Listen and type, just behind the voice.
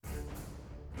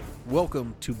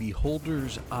Welcome to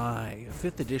Beholder's Eye, a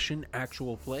 5th edition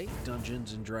actual play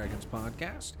Dungeons & Dragons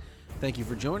podcast. Thank you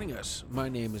for joining us. My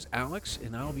name is Alex,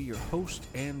 and I'll be your host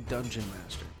and Dungeon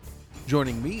Master.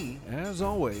 Joining me, as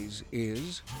always,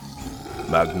 is...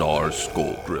 Magnar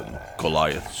Skullgrim,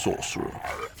 Goliath Sorcerer.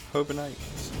 Hobonite,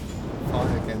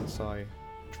 Fire Gensai,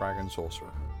 Dragon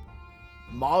Sorcerer.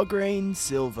 Margraine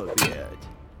Silverbeard,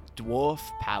 Dwarf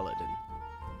Paladin.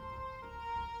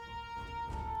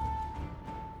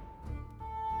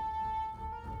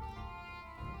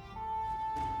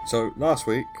 So, last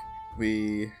week,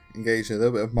 we engaged in a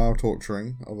little bit of mild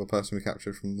torturing of a person we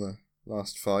captured from the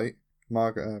last fight.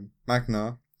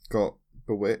 Magnar got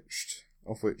bewitched,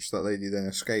 of which that lady then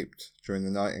escaped during the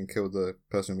night and killed the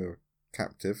person we were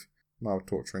captive. Mild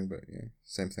torturing, but yeah,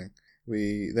 same thing.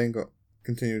 We then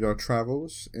continued our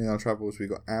travels. In our travels, we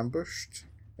got ambushed.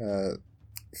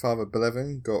 Father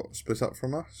Belevin got split up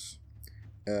from us.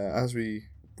 As we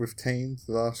retained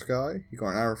the last guy, he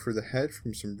got an arrow through the head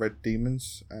from some red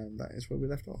demons, and that is where we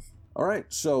left off. All right,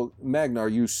 so Magnar,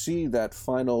 you see that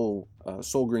final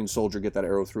Soul Green soldier get that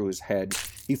arrow through his head.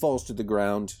 He falls to the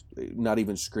ground, not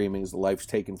even screaming as the life's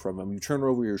taken from him. You turn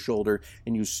over your shoulder,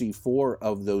 and you see 4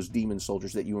 of those demon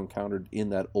soldiers that you encountered in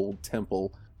that old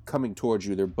temple coming towards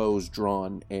you, their bows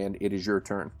drawn, and it is your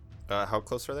turn. How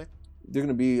close are they? They're going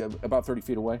to be about 30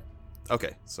 feet away.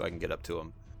 Okay, so I can get up to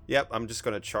them. Yep, I'm just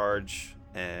going to charge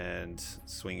and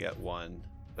swing at one.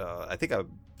 I think I'm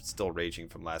still raging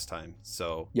from last time,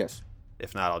 so... Yes.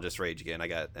 If not, I'll just rage again. I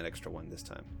got an extra one this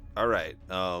time. All right,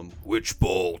 Witch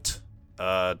Bolt.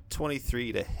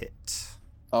 23 to hit.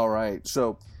 All right,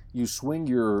 so you swing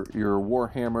your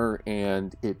Warhammer,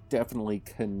 and it definitely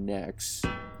connects.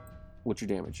 What's your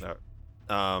damage?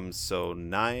 So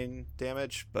 9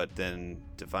 damage, but then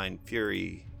Divine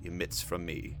Fury emits from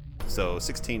me. So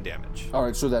 16 damage. All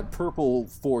right, so that purple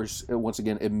force, once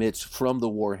again, emits from the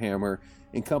Warhammer,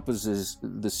 encompasses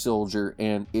the soldier,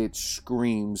 and it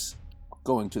screams,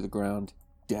 going to the ground,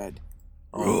 dead.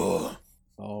 All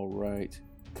right.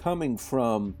 Coming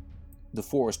from the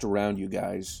forest around you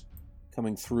guys,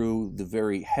 coming through the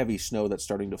very heavy snow that's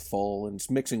starting to fall, and it's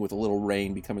mixing with a little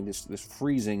rain, becoming this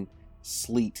freezing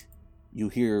sleet, you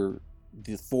hear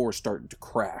the forest starting to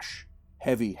crash.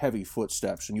 Heavy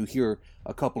footsteps, and you hear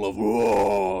a couple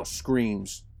of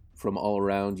screams from all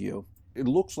around you. It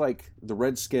looks like the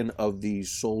red skin of these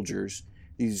soldiers,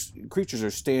 these creatures are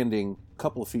standing a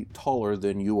couple of feet taller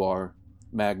than you are,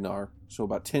 Magnar, so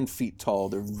about 10 feet tall.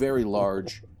 They're very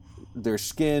large. Their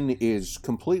skin is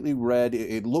completely red.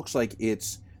 It looks like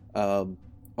it's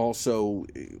also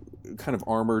kind of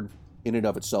armored in and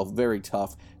of itself, very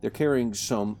tough. They're carrying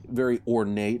some very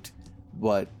ornate,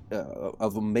 but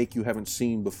of a make you haven't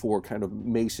seen before, kind of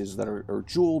maces that are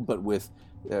jeweled, but with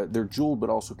they're jeweled, but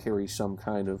also carry some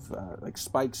kind of like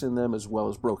spikes in them, as well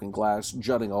as broken glass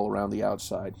jutting all around the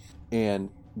outside. And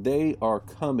they are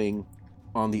coming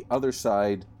on the other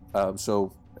side.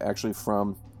 So actually,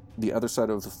 from the other side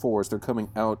of the forest, they're coming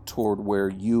out toward where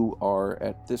you are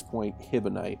at this point,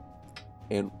 Hibonite.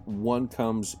 And one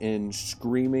comes in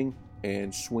screaming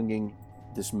and swinging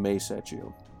this mace at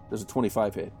you. There's a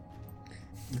 25 hit.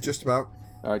 Just about.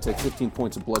 All right, take 15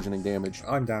 points of bludgeoning damage.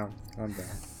 I'm down.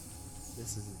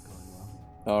 This isn't going well.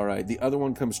 All right, the other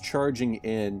one comes charging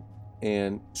in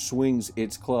and swings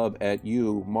its club at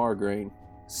you, Margraine.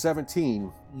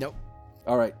 17. Nope.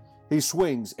 All right, he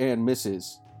swings and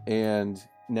misses. And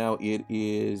now it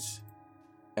is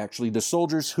actually the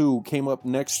soldiers who came up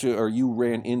next to, or you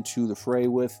ran into the fray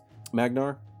with,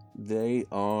 Magnar. They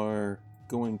are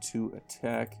going to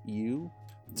attack you.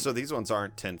 So these ones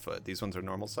aren't 10 foot. These ones are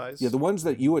normal size? Yeah, the ones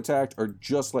that you attacked are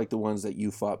just like the ones that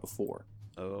you fought before.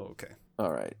 Oh, okay.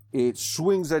 All right. It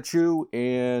swings at you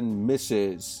and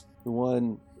misses. The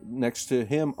one next to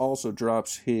him also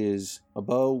drops his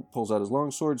bow, pulls out his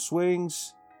longsword,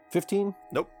 swings. 15?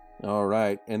 Nope. All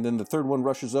right. And then the third one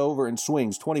rushes over and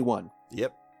swings. 21.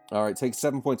 Yep. All right. Takes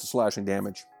 7 points of slashing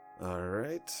damage. All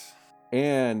right.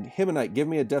 And Hibonite, give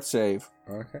me a death save.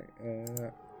 Okay,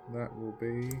 that will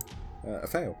be a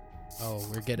fail. Oh,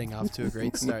 we're getting off to a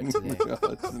great start today.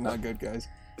 This is not good, guys.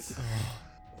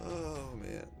 Oh,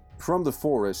 man. From the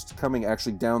forest, coming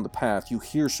actually down the path, you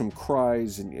hear some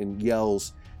cries and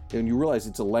yells, and you realize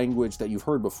it's a language that you've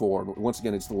heard before. Once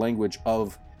again, it's the language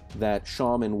of that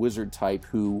shaman wizard type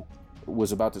who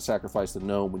was about to sacrifice the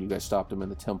gnome when you guys stopped him in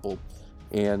the temple.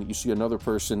 And you see another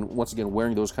person, once again,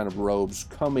 wearing those kind of robes,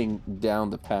 coming down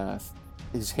the path.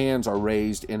 His hands are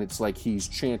raised, and it's like he's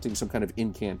chanting some kind of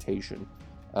incantation.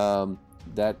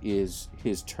 That is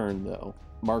his turn, though.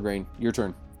 Margraine, your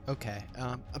turn. Okay.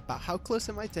 About how close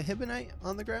am I to Hibonite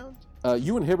on the ground?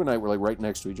 You and Hibonite were like right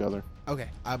next to each other. Okay,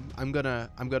 I'm gonna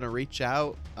reach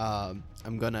out.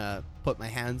 I'm gonna put my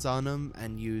hands on him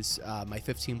and use my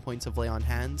 15 points of lay on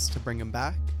hands to bring him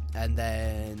back. And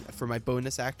then for my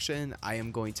bonus action, I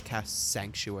am going to cast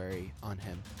Sanctuary on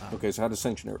him. Okay, so how does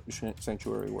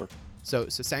Sanctuary work? So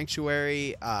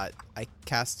Sanctuary, I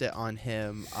cast it on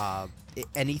him.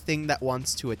 Anything that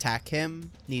wants to attack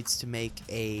him needs to make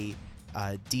a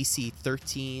DC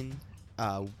 13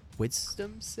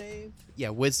 Wisdom save. Yeah,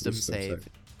 Wisdom save.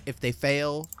 If they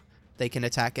fail, they can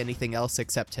attack anything else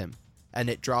except him, and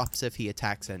it drops if he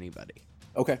attacks anybody.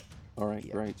 Okay. All right.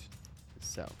 Yeah. Great.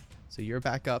 So you're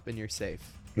back up and you're safe.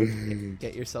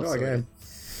 Get yourself Not sorted. again.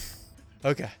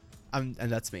 Okay. And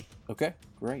that's me. Okay.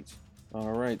 Great.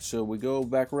 All right. So we go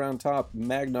back around top.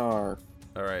 Magnar.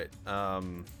 All right.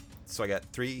 So I got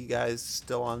 3 guys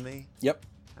still on me. Yep.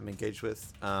 I'm engaged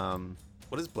with.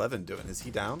 What is Blevin doing? Is he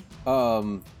down?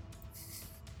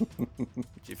 Did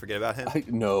you forget about him?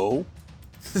 No.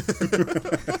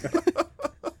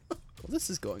 Well, this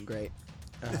is going great.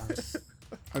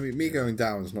 I mean, me going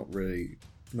down is not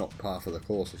par for the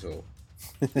course at all.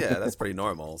 Yeah, that's pretty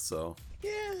normal. So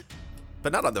Yeah.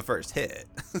 but not on the first hit.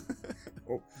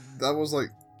 Well, that was like,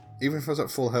 even if I was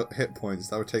at full hit points,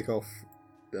 that would take off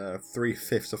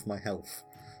 3/5 of my health.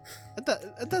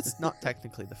 That's not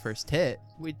technically the first hit.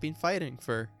 We'd been fighting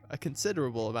for a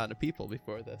considerable amount of people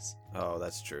before this. Oh,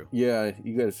 that's true. Yeah,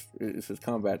 you guys. This is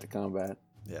combat to combat.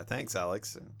 Yeah, thanks,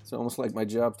 Alex. It's almost like my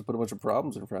job to put a bunch of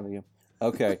problems in front of you.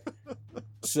 Okay.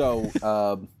 So,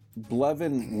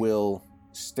 Blevin will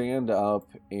stand up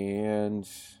and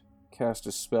cast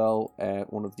a spell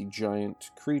at one of the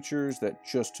giant creatures that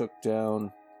just took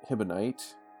down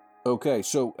Hibonite. Okay,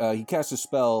 so he casts a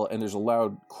spell, and there's a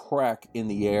loud crack in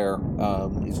the air.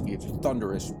 It's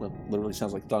thunderous. Well, literally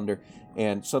sounds like thunder.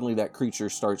 And suddenly that creature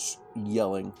starts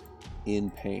yelling in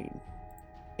pain.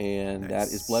 And that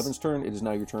is Blevin's turn. It is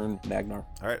now your turn, Magnar.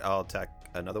 All right, I'll attack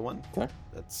another one. Okay.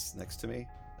 That's next to me.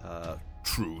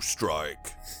 True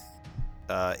strike.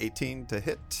 18 to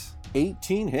hit.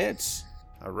 18 hits.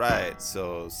 All right,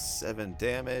 so 7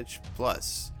 damage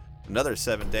plus another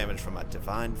 7 damage from my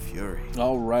Divine Fury.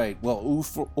 All right. Well,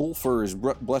 Ulfur is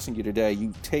blessing you today.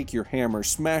 You take your hammer,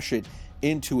 smash it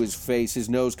into his face. His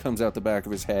nose comes out the back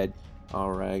of his head.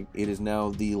 All right. It is now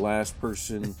the last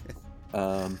person.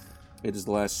 It is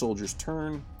the last soldier's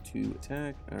turn to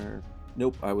attack.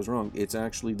 Nope, I was wrong. It's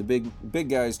actually the big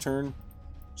guy's turn.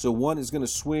 So one is going to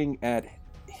swing at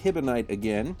Hibonite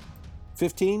again.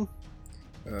 15.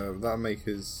 That'll make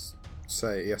his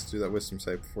say he has to do that wisdom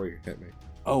save before you hit me.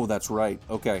 Oh, that's right.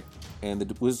 Okay. And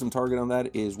the wisdom target on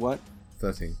that is what?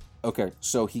 13. Okay,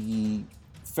 so he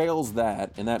fails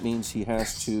that, and that means he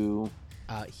has to...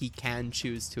 He can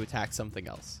choose to attack something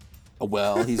else.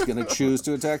 Well, he's going to choose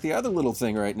to attack the other little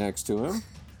thing right next to him.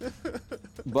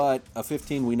 But a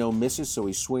 15 we know misses, so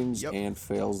he swings and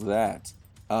fails that.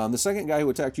 The second guy who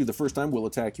attacked you the first time will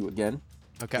attack you again.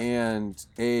 Okay. And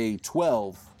a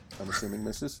 12, I'm assuming,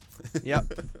 misses.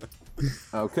 Yep.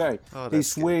 Okay. Oh, he that's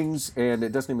swings, and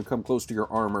it doesn't even come close to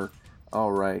your armor.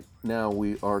 All right. Now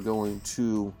we are going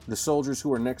to the soldiers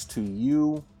who are next to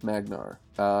you, Magnar.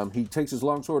 He takes his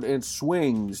longsword and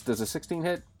swings. Does a 16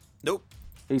 hit? Nope.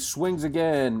 He swings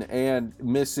again and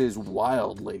misses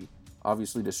wildly.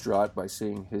 Obviously distraught by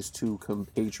seeing his 2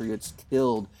 compatriots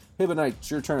killed. Hibonite,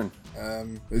 it's your turn.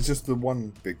 It's just the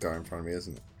one big guy in front of me,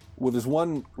 isn't it? Well, there's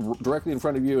one directly in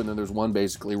front of you, and then there's one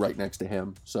basically right next to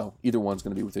him. So either one's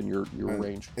going to be within your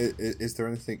range. Is there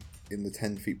anything in the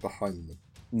 10 feet behind them?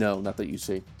 No, not that you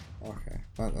see. Okay,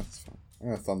 that's fine. I'm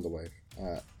going to Thunder Wave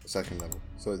at 2nd level.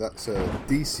 So that's a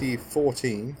DC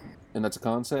 14. And that's a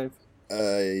con save?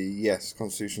 Yes,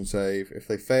 Constitution save. If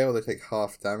they fail, they take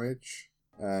half damage,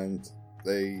 and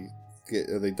they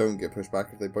don't get pushed back.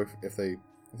 If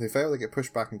they fail, they get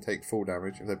pushed back and take full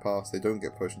damage. If they pass, they don't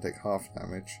get pushed and take half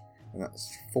damage, and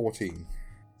that's 14.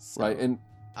 So Right, and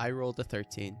I rolled a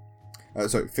 13.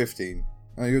 Sorry, 15.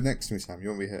 Oh, you're next to me, Sam. You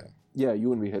won't be here. yeah, you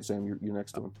wouldn't be hit, Sam. You're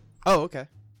next to him. Oh, okay.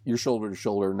 You're shoulder to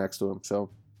shoulder next to him, so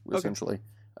essentially.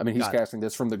 I mean, he's Got it. casting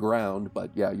this from the ground,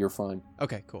 but yeah, you're fine.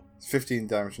 Okay, cool. It's 15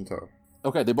 damage in total.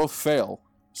 Okay, they both fail, They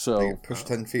so... get pushed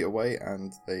 10 feet away,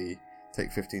 and they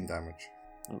take 15 damage.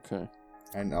 Okay,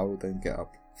 And I will then get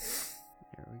up.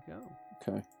 Here we go.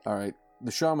 okay. All right.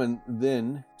 The shaman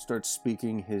then starts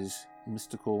speaking his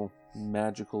mystical,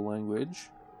 magical language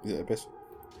Is it Abyss?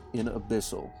 in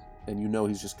Abyssal. And you know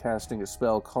he's just casting a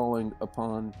spell calling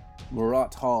upon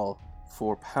Murat Hall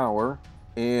for power.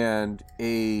 And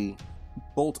a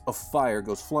bolt of fire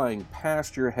goes flying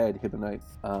past your head, Hibonite,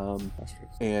 That's good.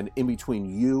 and in between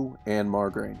you and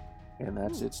Margraine. And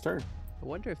that's its turn. I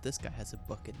wonder if this guy has a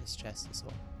book in his chest as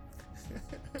well.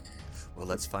 Well,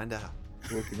 let's find out.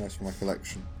 It would be nice for my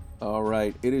collection. All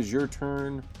right, it is your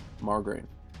turn, Margraine.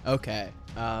 Okay.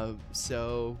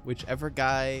 So whichever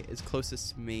guy is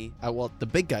closest to me, well, the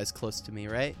big guy's close to me,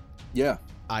 right? Yeah,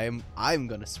 I'm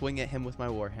gonna swing at him with my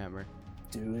warhammer.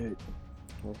 do it.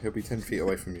 Well, he'll be 10 feet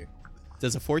away from you.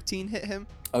 Does a 14 hit him?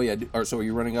 Oh yeah, so are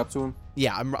you running up to him?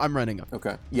 Yeah, I'm running up.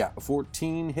 Okay. Yeah,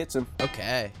 14 hits him.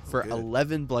 Okay, for Good.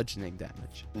 11 bludgeoning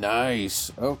damage.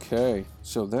 Nice. Okay,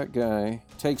 so that guy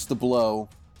takes the blow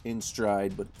in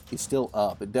stride, but he's still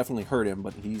up. It definitely hurt him,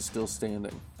 but he's still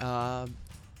standing. Yeah,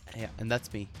 and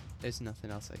that's me. There's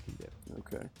nothing else I can do.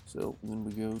 Okay, so then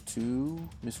we go to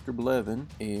Mr. Blevin,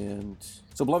 and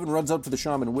so Blevin runs up to the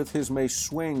shaman with his mace,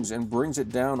 swings, and brings it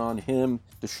down on him.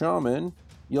 The shaman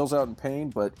yells out in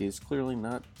pain, but is clearly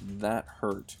not that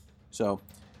hurt. So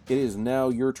it is now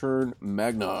your turn,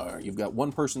 Magnar. You've got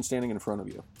one person standing in front of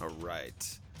you. All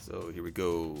right. So here we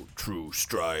go. True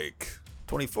strike.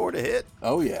 24 to hit.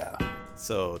 Oh yeah.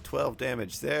 So 12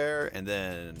 damage there, and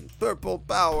then purple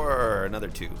power, another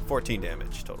 2. 14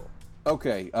 damage total.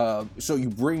 Okay, so you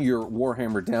bring your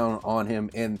warhammer down on him,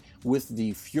 and with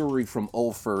the fury from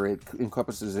Ulfur, it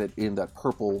encompasses it in that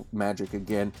purple magic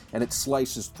again, and it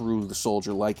slices through the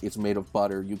soldier like it's made of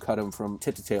butter. You cut him from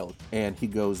tip to tail, and he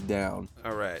goes down.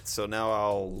 All right. So now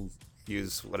I'll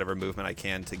use whatever movement I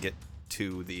can to get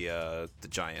to the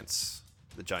giants,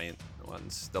 the giant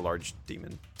ones, the large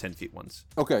demon, 10 feet ones.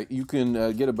 Okay, you can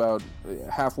get about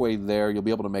halfway there. You'll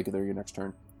be able to make it there your next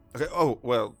turn. Okay. Oh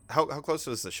well, how close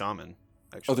was the shaman?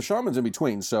 Actually. Oh, the shaman's in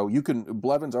between, so you can.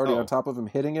 Blevin's already Oh. on top of him,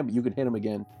 hitting him. But you can hit him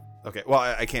again. Okay. Well,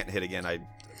 I can't hit again. I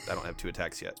don't have 2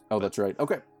 attacks yet. Oh, that's right.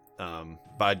 Okay,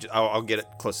 But I'll get it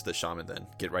close to the shaman then.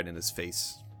 Get right in his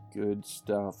face. good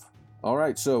stuff. All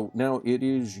right, so now it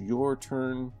is your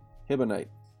turn, Hibonite.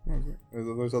 Are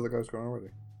those other guys gone already?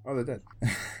 Oh, they're dead.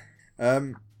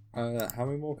 How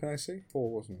many more can I see? 4,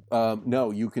 wasn't it?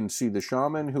 No, you can see the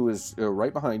shaman who is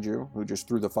right behind you, who just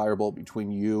threw the firebolt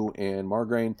between you and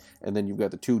Margraine, and then you've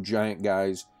got the 2 giant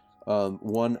guys,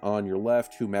 one on your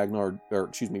left who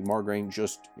Margraine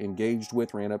just engaged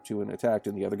with, ran up to and attacked,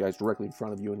 and the other guy's directly in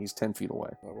front of you, and he's 10 feet away.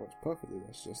 That works perfectly.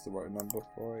 That's just the right number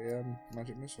for a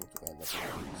magic missile to that level.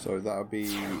 So that'll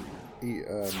be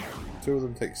 2 of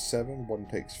them take 7, 1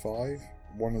 takes 5.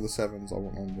 One of the 7s I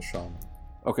want on the shaman.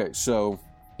 Okay, so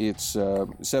it's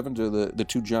 7 to the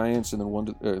 2 giants, and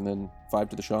then and then 5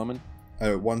 to the shaman.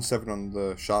 1 7 on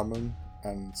the shaman,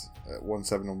 and 1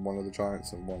 7 on one of the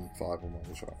giants, and 1 5 on one of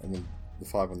the giants, and then the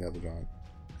 5 on the other giant.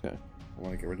 Okay. I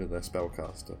want to get rid of their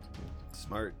spellcaster.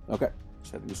 Smart. Okay.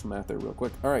 Just had to do some math there real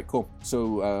quick. All right, cool.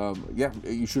 So,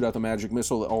 you shoot out the magic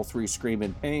missile. All 3 scream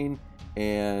in pain,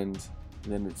 and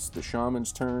then it's the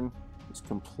shaman's turn. It's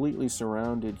completely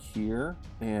surrounded here,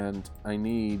 and I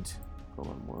need... Hold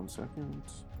on 1 second.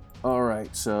 All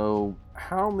right, so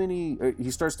how many... he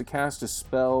starts to cast a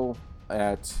spell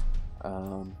at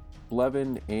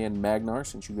Blevin and Magnar,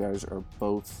 since you guys are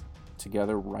both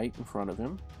together right in front of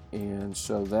him. And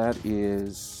so that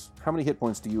is... How many hit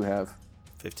points do you have?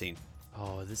 15.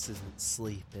 Oh, this isn't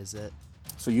sleep, is it?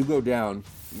 So you go down.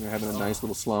 You're having a nice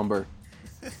little slumber.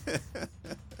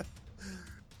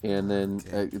 And then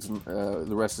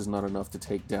the rest is not enough to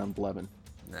take down Blevin.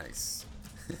 Nice.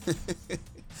 Hey,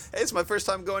 it's my first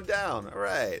time going down. All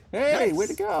right. Hey, Nice. way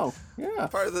to go! Yeah,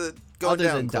 Part of the going Other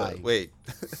down than club. dying. Wait.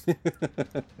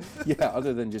 yeah.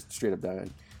 Other than just straight up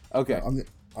dying. Okay. I'm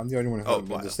the only one who Oh, hasn't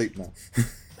been wow. to sleep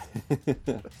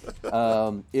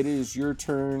now. It is your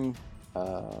turn,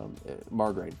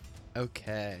 Margraine.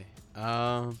 Okay.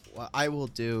 What I will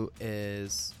do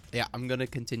is, I'm gonna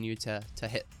continue to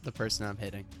hit the person I'm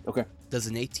hitting. Okay. Does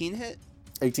an 18 hit?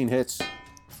 18 hits.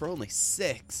 For only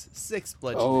 6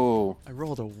 bludgeoning. Oh. I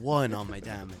rolled a 1 on my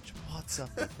damage. What's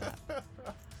up with that?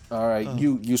 All right.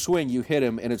 You swing. You hit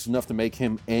him, and it's enough to make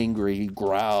him angry. He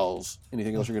growls.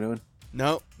 Anything else you're gonna do?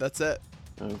 Nope, that's it.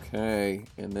 Okay,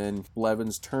 and then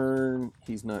Blevin's turn.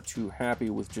 He's not too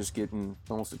happy with just getting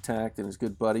almost attacked and his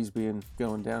good buddies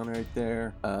going down right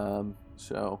there.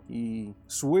 So he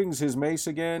swings his mace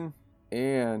again,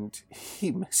 and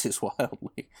he misses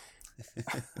wildly.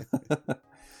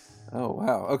 Oh,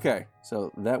 wow. Okay,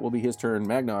 so that will be his turn.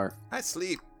 Magnar. I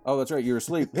sleep. Oh, that's right. You're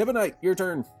asleep. Hibonite, your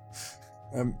turn.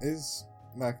 Is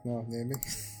Magnar near me?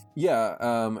 Yeah,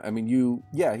 I mean,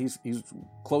 he's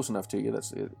close enough to you.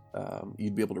 That's it.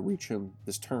 You'd be able to reach him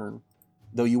this turn,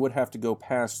 though you would have to go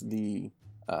past the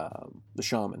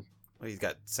shaman. Well, he's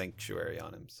got sanctuary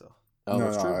on him, so. Oh,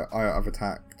 no, that's true. I've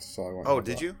attacked, so I won't. Oh, have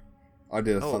did that. you? I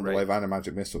did a Oh, thunder right. wave and a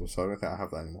magic missile, so I don't think I have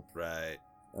that anymore. Right.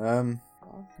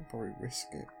 I can probably risk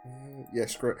it. Yeah,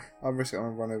 screw it. I'll risk it. I'm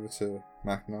gonna run over to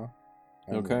Magnar.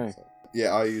 Okay. Yeah,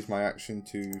 I use my action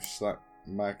to slap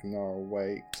Magnar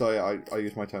awake. So yeah, I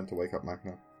use my turn to wake up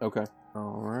Magnar. Okay.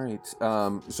 All right.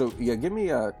 So yeah, give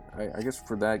me I guess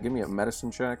for that, give me a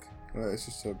medicine check. It's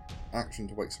just an action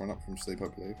to wake someone up from sleep, I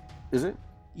believe. Is it?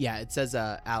 Yeah, it says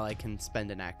ally can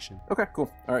spend an action. Okay,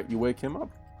 cool. All right, you wake him up.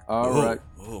 All right.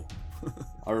 Oh.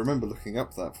 I remember looking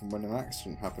up that from when an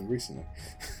accident happened recently.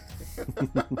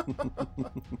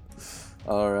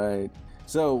 All right.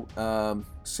 So,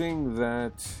 seeing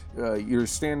that you're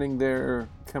standing there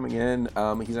coming in,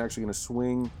 he's actually going to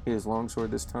swing his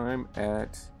longsword this time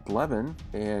at Blevin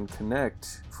and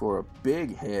connect for a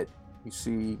big hit. You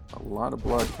see a lot of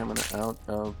blood coming out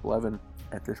of Blevin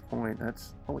at this point.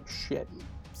 That's holy shit.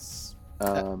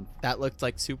 That looked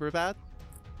like super bad.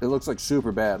 It looks like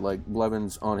super bad. Like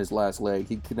Blevin's on his last leg.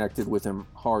 He connected with him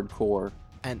hardcore.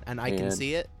 And I can And-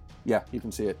 see it. Yeah, you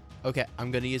can see it. Okay,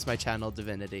 I'm gonna use my channel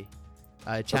divinity.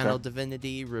 Channel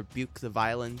divinity, rebuke the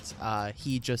violent.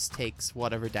 He just takes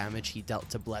whatever damage he dealt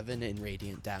to Blevin in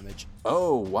radiant damage.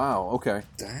 Oh wow. Okay.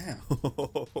 Damn.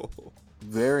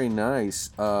 Very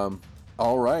nice.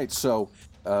 All right, so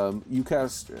you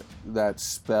cast that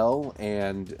spell,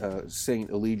 and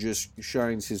Saint Eligius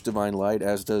shines his divine light,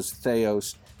 as does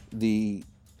Theos. The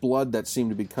blood that seemed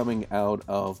to be coming out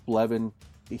of Blevin,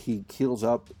 he heals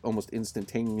up almost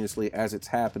instantaneously as it's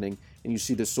happening, and you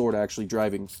see the sword actually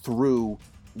driving through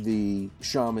the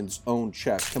shaman's own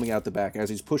chest, coming out the back. As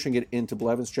he's pushing it into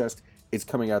Blevin's chest, it's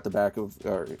coming out the back of,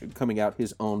 or coming out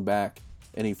his own back,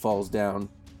 and he falls down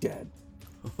dead.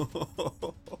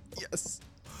 Yes.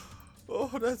 Oh,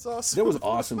 that's awesome. That was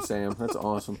awesome, Sam. That's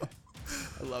awesome.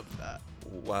 I love that.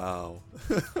 Wow.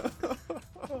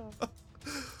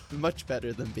 Much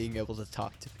better than being able to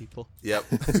talk to people. Yep.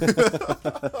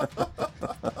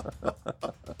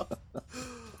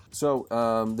 So,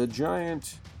 the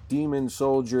giant demon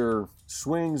soldier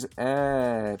swings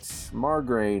at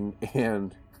Margraine,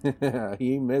 and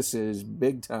he misses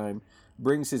big time.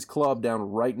 Brings his club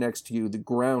down right next to you. The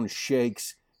ground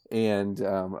shakes, and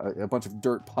a bunch of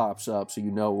dirt pops up, so you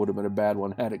know it would have been a bad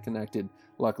one had it connected.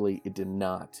 Luckily, it did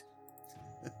not.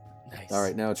 Nice. All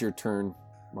right, now it's your turn,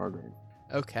 Margraine.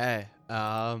 Okay.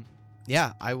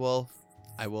 Yeah, I will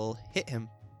hit him.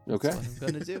 Okay. That's what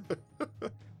I'm gonna do.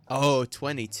 Oh,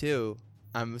 22.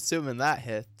 I'm assuming that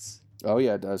hits. Oh,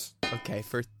 yeah, it does. Okay,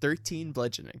 for 13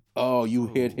 bludgeoning. Oh, you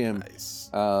hit him. Nice.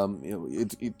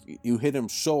 You hit him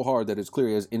so hard that it's clear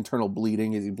he has internal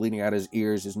bleeding. He's bleeding out his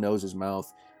ears, his nose, his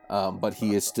mouth, but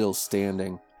he is still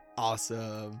standing.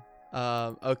 Awesome.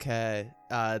 Okay.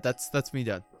 That's me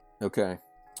done. Okay,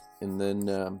 and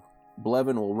then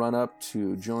Blevin will run up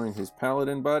to join his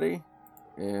paladin buddy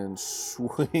and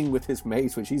swing with his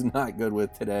mace, which he's not good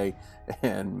with today,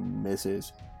 and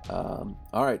misses. All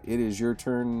right, it is your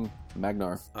turn,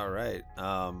 Magnar. All right.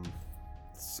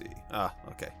 Let's see.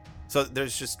 Okay. So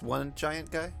there's just one giant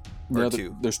guy? Or No,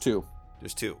 two? There's two.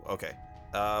 There's two. Okay.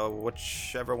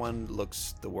 Whichever one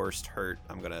looks the worst hurt,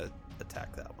 I'm going to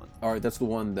attack that one. All right, that's the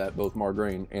one that both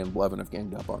Margraine and Blevin have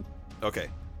ganged up on. Okay.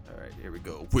 All right, here we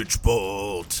go. Witch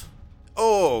Bolt.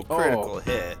 Oh, critical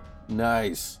hit.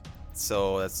 Nice.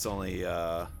 So that's only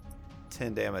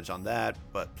 10 damage on that,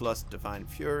 but plus Divine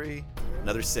Fury,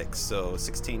 another 6, so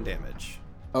 16 damage.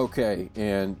 Okay,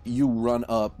 and you run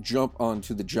up, jump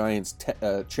onto the giant's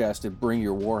chest, and bring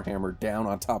your warhammer down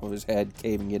on top of his head,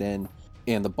 caving it in,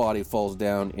 and the body falls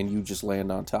down, and you just land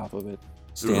on top of it,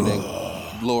 standing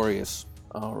glorious.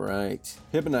 All right,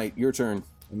 Hibonite, your turn.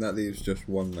 And that leaves just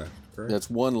one left, correct? That's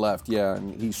one left, yeah,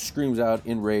 and he screams out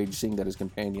in rage, seeing that his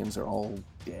companions are all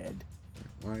dead.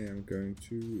 I am going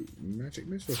to magic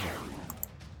missile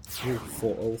him.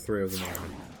 For all three of them,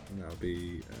 and that'll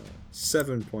be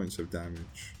 7 points of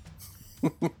damage.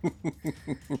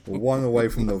 One away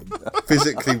from the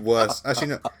physically worst. Actually,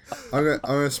 no. I'm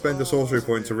gonna spend a sorcery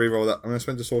point to reroll that. I'm gonna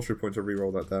spend a sorcery point to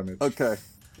reroll that damage. Okay.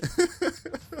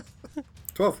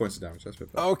 12 points of damage. That's a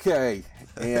bit better. Okay,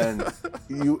 and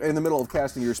you, in the middle of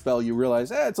casting your spell, you realize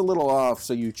it's a little off,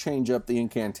 so you change up the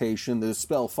incantation. The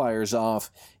spell fires off,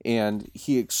 and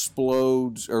he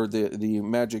explodes, or the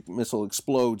magic missile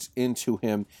explodes into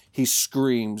him. He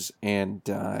screams and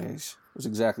dies. There's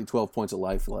exactly 12 points of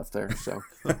life left there. So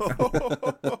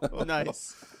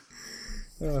Nice.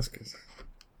 Oh, that's good.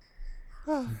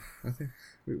 I think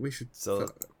we should. So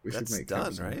we should that's make done,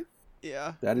 caps now. right?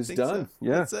 Yeah. that is think done. so.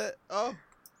 Yeah, That's it. Oh,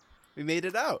 we made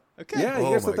it out. Okay. yeah. You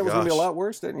Oh guys my thought that was gonna be a gosh. lot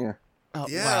worse, didn't you? Oh,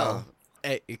 Yeah. Wow.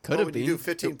 It could have when been. you do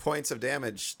 15 points of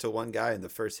damage to one guy in the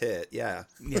first hit, yeah.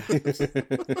 Yeah.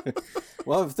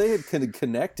 Well, if they had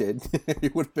connected,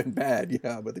 it would have been bad.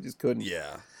 Yeah, but they just couldn't.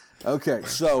 Yeah. Okay,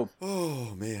 so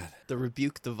Oh man, The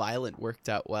rebuke the violent worked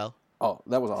out well.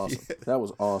 that was awesome. That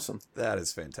was awesome. that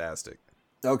is fantastic.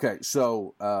 Okay,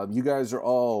 so you guys are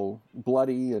all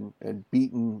bloody and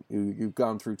beaten. You've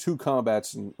gone through 2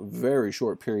 combats in a very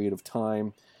short period of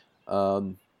time.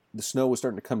 The snow was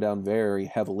starting to come down very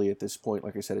heavily at this point.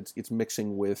 Like I said, it's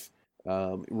mixing with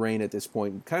rain at this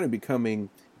point, kind of becoming.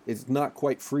 It's not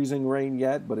quite freezing rain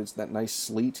yet, but it's that nice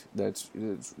sleet it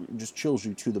just chills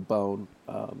you to the bone.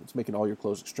 It's making all your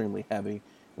clothes extremely heavy.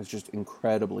 It's just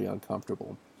incredibly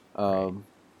uncomfortable.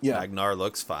 Yeah. Ragnar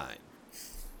looks fine.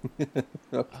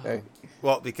 Okay.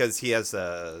 Well, because he has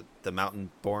the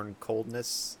mountain-born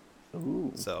coldness,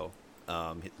 Ooh. so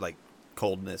like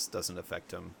coldness doesn't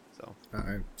affect him. So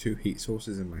I have 2 heat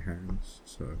sources in my hands,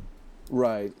 so.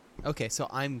 Right. Okay, so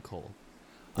I'm cold.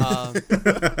 Well, we do need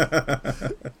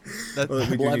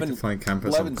Blevin- to find camp or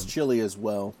Levin's something. chilly as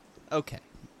well. Okay,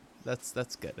 that's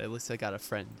good. At least I got a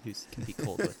friend who can be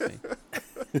cold with me.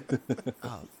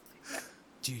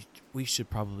 Dude, we should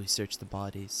probably search the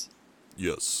bodies.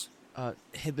 Yes.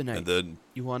 Hibonite, And then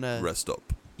you wanna? rest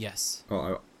up. Yes.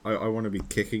 Oh, I want to be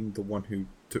kicking the one who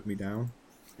took me down.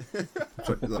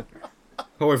 So, like,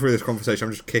 halfway through this conversation,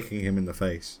 I'm just kicking him in the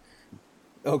face.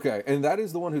 Okay, and that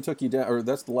is the one who took you down, or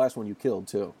that's the last one you killed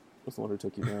too. That's the one who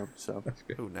took you down. So That's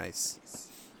good. oh, nice.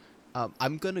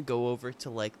 I'm gonna go over to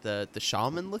like the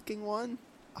shaman-looking one,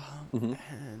 Mhm.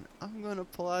 and I'm gonna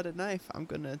pull out a knife. I'm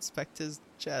gonna inspect his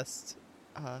chest,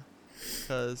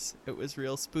 because it was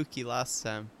real spooky last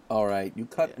time. all right, you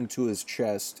cut Yeah. into his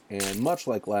chest, and much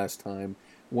like last time,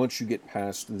 once you get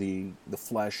past the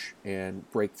flesh and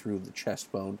break through the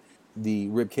chest bone, the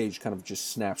rib cage kind of just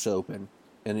snaps open,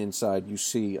 and inside you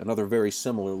see another very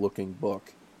similar looking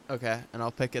book. Okay, and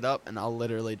I'll pick it up and I'll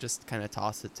literally just kind of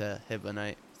toss it to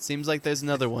Hibonite. Seems like there's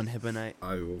another one, Hibonite.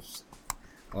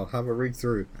 I'll have a read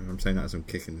through, and I'm saying that as I'm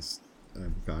kicking this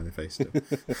guy in the face still.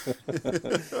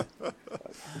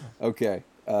 Okay.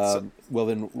 Well,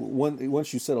 then,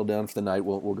 once you settle down for the night,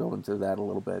 we'll go into that a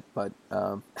little bit. But,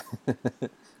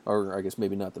 or I guess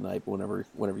maybe not the night, but whenever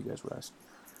you guys rest.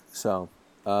 So,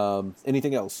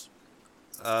 anything else?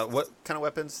 What kind of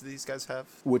weapons do these guys have?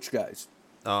 Which guys?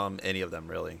 Any of them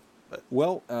really. But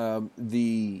Well,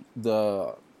 the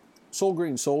Soul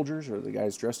Green soldiers, or the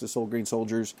guys dressed as Soul Green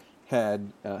soldiers,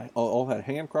 had all had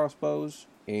hand crossbows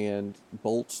and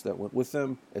bolts that went with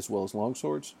them, as well as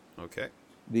longswords. okay.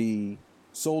 The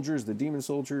soldiers, the demon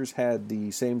soldiers, had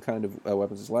the same kind of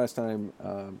weapons as last time.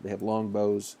 They have long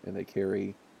bows and they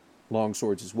carry long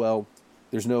swords as well.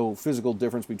 There's no physical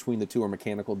difference between the two, or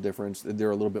mechanical difference.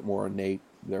 They're a little bit more innate.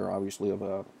 They're obviously of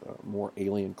a more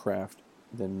alien craft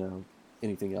than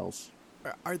anything else.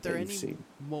 Are there that you've any seen.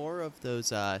 more of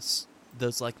those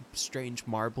like strange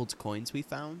marbled coins we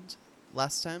found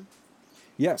last time?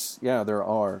 Yes, yeah, there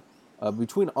are.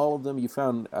 Between all of them, you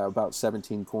found about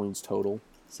 17 coins total.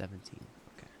 17.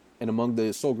 Okay. And among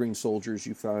the Soul Green soldiers,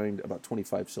 you find about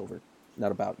 25 silver.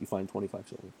 Not about, you find 25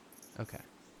 silver. Okay.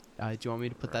 Do you want me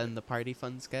to put that in the party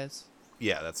funds, guys?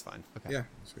 Yeah, that's fine. Okay. Yeah,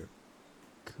 that's good.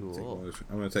 Cool.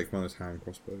 I'm going to take one of those hand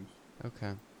crossbows.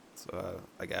 Okay. So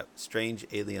I got strange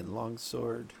alien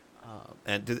longsword.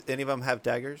 And do any of them have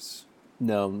daggers?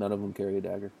 No, none of them carry a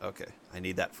dagger. Okay, I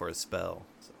need that for a spell.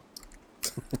 So.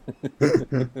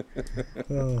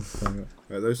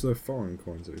 Those are the foreign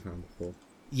coins that we found before.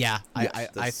 Yeah, Yes,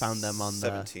 I found them on the.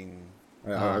 17.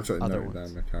 I've sort of other noted down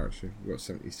ones. my character. We've got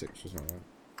 76 or something like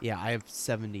that. Yeah, I have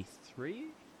 73,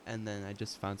 and then I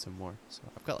just found some more. So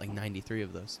I've got like 93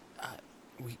 of those.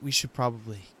 We should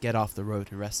probably get off the road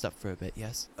and rest up for a bit,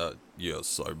 yes?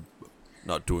 Yes, I'm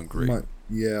not doing great.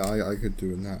 Yeah, I could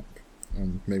do a nap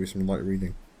and maybe some light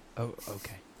reading. Oh,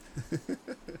 okay.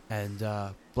 And,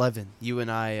 Blevin, you and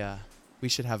I, we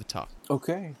should have a talk.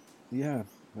 Okay, yeah,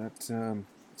 that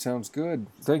sounds good.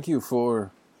 Thank you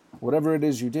for whatever it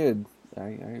is you did.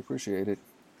 I appreciate it.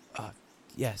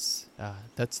 Yes,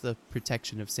 that's the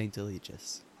protection of Saint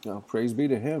Eligius. Oh, praise be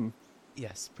to him.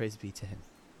 Yes, praise be to him.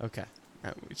 Okay.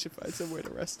 We should find somewhere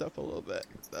to rest up a little bit.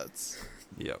 That's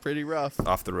Yep. pretty rough.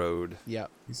 Off the road. Yeah.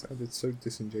 He sounded so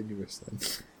disingenuous then.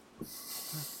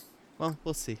 Well,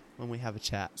 we'll see when we have a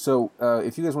chat. So,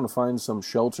 if you guys want to find some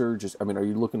shelter, are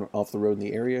you looking off the road in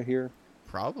the area here?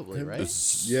 Probably, right?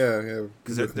 Yeah.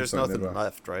 Because looking there's for something nothing nearby.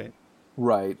 left, right?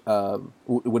 Right.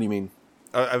 What do you mean?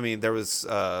 I mean, there was.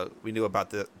 We knew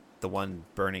about the one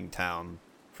burning town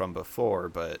from before,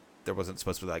 but there wasn't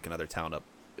supposed to be like another town up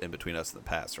in between us and the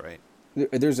pass, right?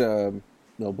 There's no,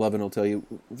 Blevin will tell you,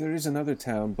 there is another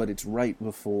town, but it's right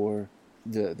before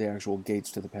the actual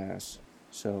gates to the pass.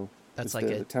 So That's it's like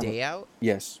the a town- day out?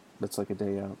 Yes, that's like a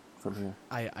day out from here.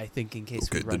 I think in case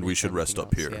Okay, we run then we into should rest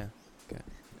anything up else, here. Yeah.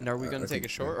 And are we going I to take think a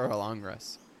short or a long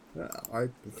rest? I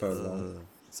prefer long.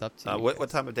 It's up to you. What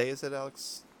guys. time of day is it,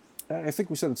 Alex? I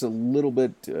think we said it's a little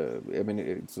bit. I mean,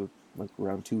 it's like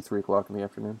around 2-3 o'clock in the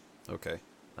afternoon. Okay.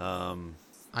 I'm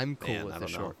cool Man, I with a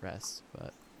don't know. short rest,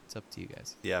 but it's up to you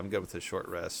guys. Yeah, I'm good with a short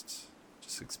rest.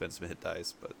 Just expend some hit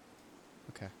dice, but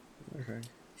Okay. Okay.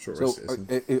 Short So, rest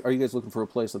isn't. are you guys looking for a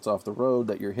place that's off the road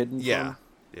that you're hidden yeah, from?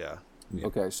 yeah. Yeah.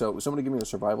 Okay, so somebody give me a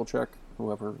survival check.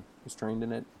 Whoever is trained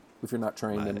in it. If you're not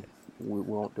trained, then we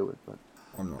won't do it. But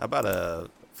I'm How not. about a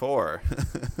 4?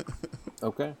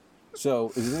 okay.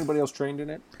 So, is anybody else trained in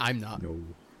it? I'm not. No.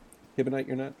 Hibonite,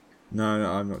 you're not. No,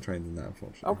 I'm not trained in that,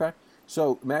 unfortunately. Okay.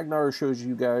 So Magnar shows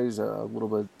you guys a little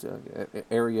bit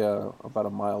area about a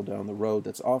mile down the road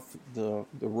that's off the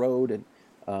road, and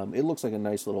it looks like a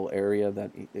nice little area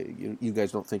that you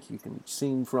guys don't think you can be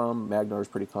seen from. Magnar's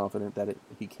pretty confident that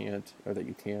he can't, or that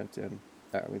you can't, and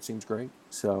it seems great.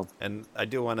 So And I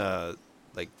do want to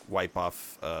like wipe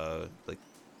off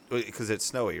because it's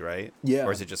snowy, right? Yeah.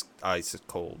 Or is it just ice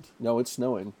cold? no, it's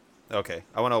snowing. Okay.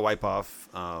 I want to wipe off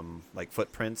like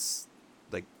footprints,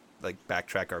 like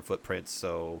backtrack our footprints,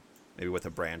 so maybe with a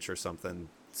branch or something,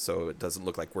 so it doesn't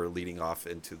look like we're leading off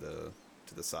into the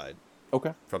side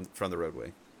Okay. from the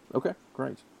roadway. Okay.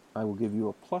 Great. I will give you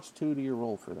a +2 to your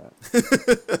roll for that.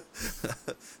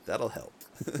 That'll help.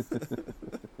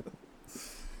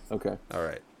 Okay. All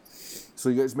right. So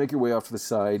you guys make your way off to the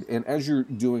side, and as you're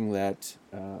doing that,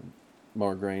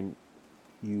 Margraine,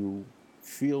 you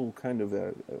feel kind of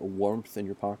a warmth in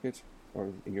your pocket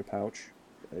or in your pouch.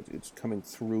 It's coming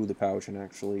through the pouch, and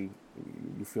actually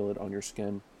you feel it on your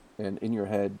skin and in your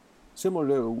head. Similar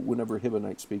to whenever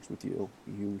Hibonite speaks with you,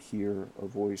 you hear a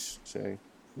voice say,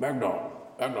 Magnar,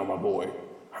 my boy,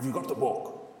 have you got the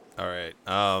book? All right.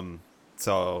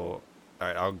 So, all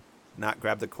right. I'll not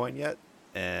grab the coin yet,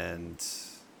 and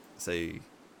say,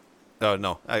 oh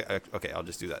no. Okay. I'll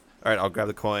just do that. All right. I'll grab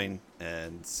the coin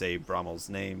and say Brommel's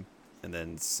name, and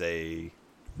then say,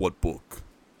 What book?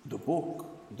 The book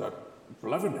that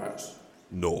Blevin has.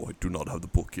 No, I do not have the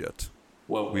book yet.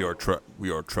 Well, We are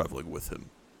traveling with him.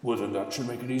 well, then that should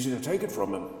make it easy to take it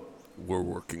from him. We're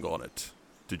working on it.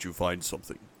 Did you find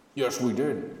something? Yes, we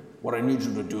did. What I need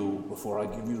you to do before I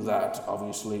give you that,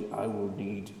 obviously, I will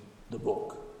need the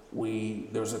book.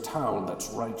 There's a town that's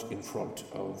right in front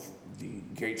of the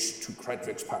gates to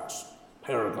Kretvik's Pass.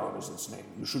 Paragon is its name.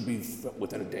 You should be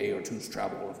within a day or two's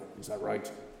travel of it. Is that right?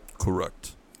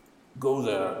 Correct. Go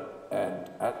there, and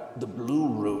at the Blue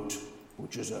Root,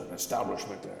 which is an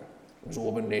establishment there, there's a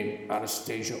woman named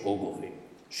Anastasia Ogilvy.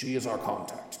 She is our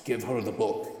contact. Give her the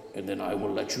book, and then I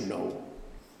will let you know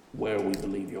where we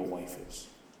believe your wife is.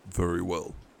 Very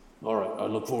well. All right, I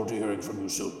look forward to hearing from you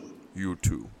soon. You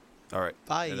too. all right.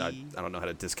 Bye. And I don't know how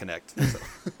to disconnect. So.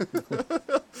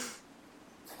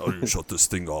 How do you shut this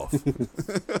thing off?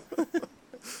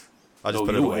 I'll just No,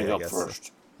 put it you away, hang I up guess.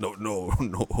 first. No.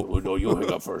 Oh, no, you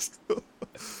hang up first.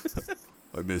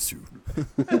 I miss you.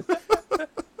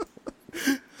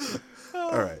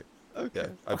 All right. Okay.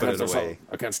 I put it Can't away.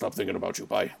 I can't stop thinking about you.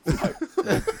 Bye. Bye.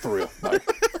 No, for real. Bye.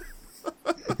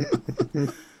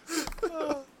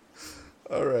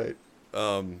 All right.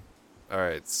 All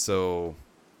right. So,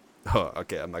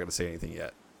 okay. I'm not gonna say anything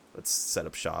yet. Let's set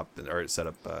up shop or set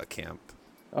up camp.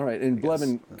 all right, and I guess.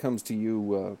 Blevin comes to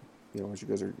you, as you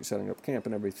guys are setting up camp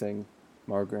and everything,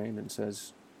 Margraine, and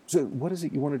says, so what is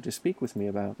it you wanted to speak with me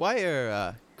about? Why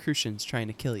are Crucians trying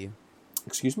to kill you?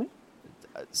 Excuse me?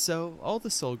 So all the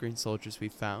Soul Green soldiers we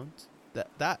found,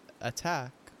 that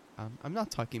attack, I'm not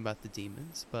talking about the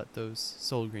demons, but those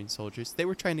Soul Green soldiers, they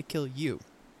were trying to kill you.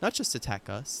 Not just attack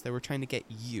us, they were trying to get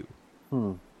you.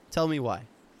 Tell me why.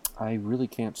 I really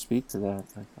can't speak to that.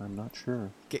 I'm not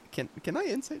sure. Can I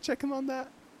insight check him on that?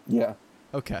 Yeah.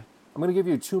 Okay. I'm going to give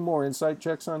you 2 more insight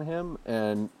checks on him,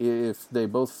 and if they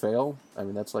both fail, I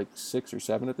mean, that's like 6 or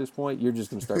 7 at this point, you're just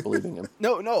going to start believing him.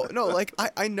 No, like,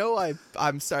 I know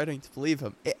I'm starting to believe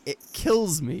him. It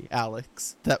kills me,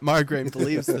 Alex, that Margraine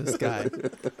believes this guy.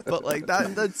 But, like,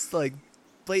 that's, like,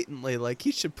 blatantly, like,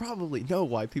 he should probably know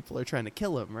why people are trying to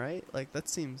kill him, right? Like, that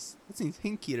seems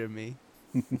hinky to me.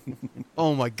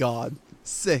 Oh my god.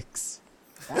 6.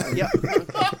 Yeah.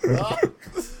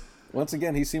 Once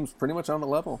again, he seems pretty much on the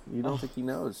level. You don't think he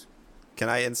knows. Can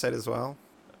I insight as well?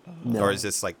 No. Or is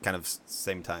this like kind of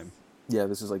same time? Yeah,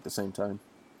 this is like the same time.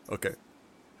 Okay.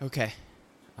 Okay.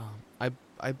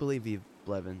 I believe you,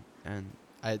 Blevin, and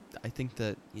I think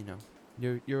that,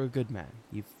 you're a good man.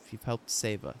 You've helped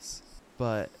save us.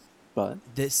 But But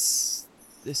this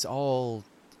all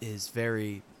is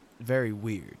very, very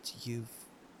weird.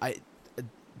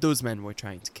 Those men were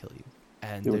trying to kill you,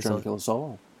 and they were there's trying to kill us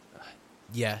all.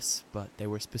 Yes, but they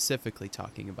were specifically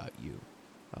talking about you.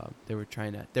 They were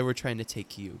trying to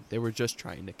take you. They were just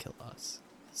trying to kill us.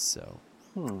 So,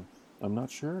 I'm not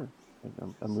sure.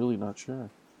 I'm really not sure.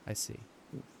 I see.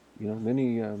 You know,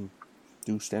 many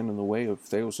do stand in the way of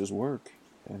Theos' work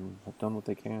and have done what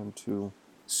they can to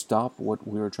stop what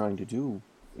we're trying to do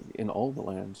in all the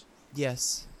lands.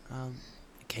 Yes.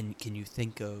 Can you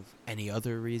think of any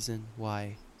other reason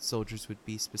why soldiers would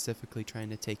be specifically trying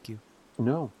to take you?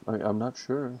 No, I'm not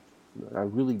sure. I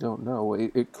really don't know.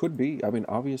 It could be. I mean,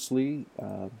 obviously,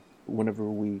 whenever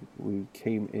we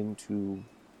came into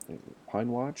Pine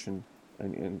Watch and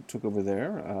took over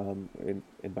there,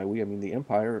 and by we I mean the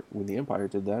Empire. When the Empire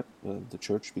did that, the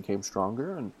Church became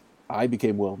stronger, and I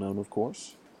became well known, of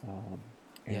course. And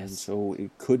Yes. so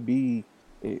it could be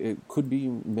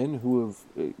men who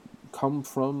have come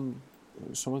from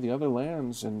some of the other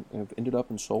lands and have ended up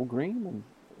in Soul Green and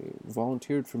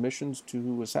volunteered for missions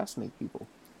to assassinate people.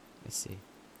 I see.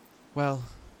 Well,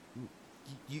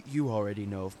 you already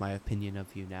know of my opinion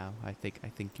of you now. I think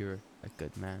you're a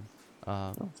good man.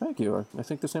 Oh, thank you. I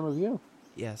think the same of you.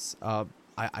 Yes.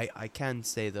 I can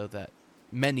say though that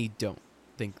many don't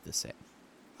think the same.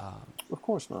 Of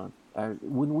course not.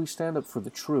 When we stand up for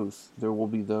the truth, there will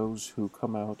be those who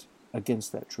come out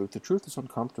against that truth. The truth is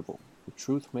uncomfortable. The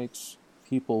truth makes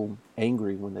people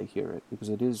angry when they hear it, because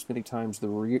it is many times the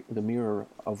mirror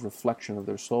of reflection of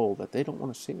their soul that they don't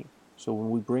want to see. So when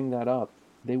we bring that up,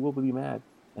 they will be mad.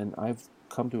 And I've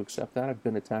come to accept that. I've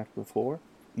been attacked before.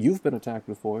 You've been attacked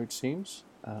before, it seems.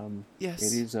 Yes.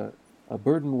 It is a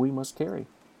burden we must carry.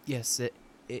 Yes, it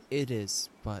is,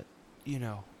 but you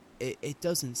know, it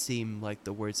doesn't seem like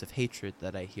the words of hatred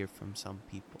that I hear from some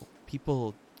people.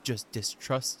 People just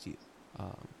distrust you.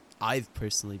 I've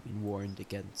personally been warned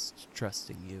against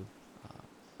trusting you.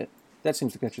 That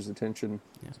seems to catch his attention.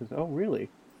 Yeah. He says, oh, really?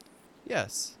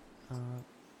 Yes.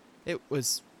 It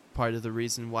was part of the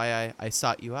reason why I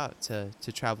sought you out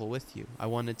to travel with you. I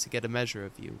wanted to get a measure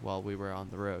of you while we were on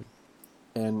the road.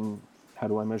 And how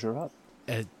do I measure up?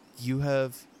 You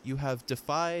have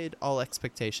defied all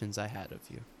expectations I had of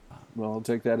you. Well, I'll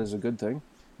take that as a good thing.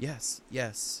 Yes.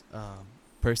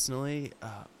 Personally,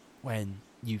 when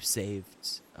you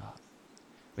saved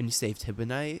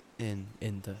Hibonite in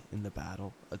the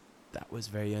battle, that was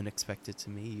very unexpected to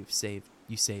me.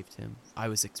 You saved him. I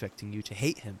was expecting you to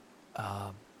hate him.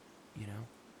 No.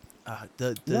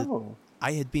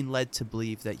 I had been led to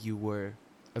believe that you were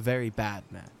a very bad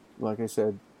man. Like I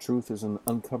said, truth is an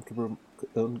uncomfortable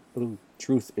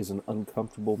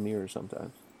mirror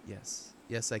sometimes.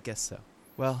 Yes, I guess so.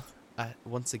 Well,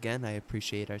 once again, I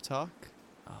appreciate our talk.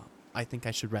 I think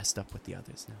I should rest up with the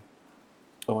others now.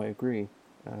 Oh, I agree.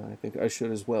 I think I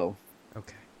should as well.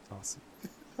 Okay, awesome.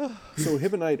 So,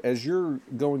 Hibonite, as you're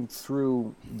going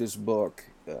through this book,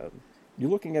 you're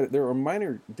looking at it. There are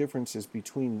minor differences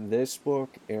between this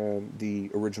book and the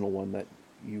original one that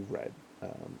you read,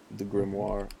 the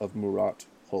Grimoire of Murat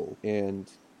Hull. And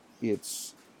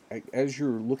it's, as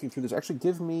you're looking through this, actually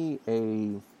give me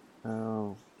a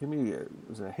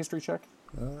history check.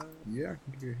 Yeah, I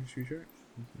can give you a history check.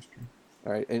 History.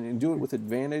 All right, and do it with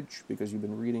advantage because you've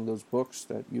been reading those books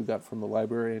that you got from the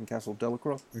library in Castle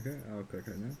Delacroix. Okay, I'll click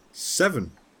it now.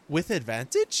 7. With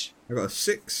advantage? I got a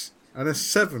 6 and a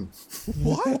 7.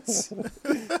 What?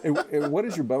 And what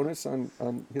is your bonus on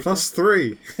history? Plus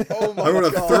 3. Oh my I got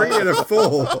a God. 3 and a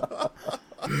 4.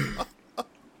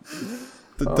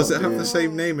 Does it have the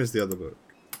same name as the other book?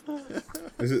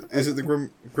 Is it the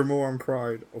Grimoire and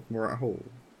Pride of Murat Hall?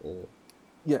 Or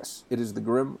Yes, it is the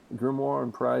Grimoire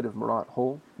and Pride of Murat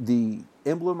Hull. The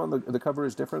emblem on the cover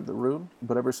is different, the rune,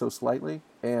 but ever so slightly.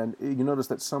 And you notice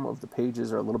that some of the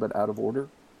pages are a little bit out of order,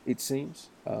 it seems.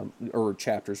 Or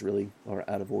chapters, really, are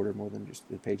out of order more than just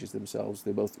the pages themselves.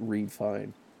 They both read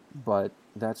fine. But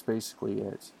that's basically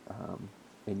it.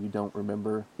 And you don't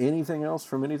remember anything else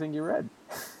from anything you read.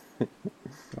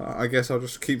 I guess I'll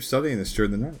just keep studying this during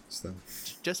the nights then.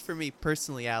 Just for me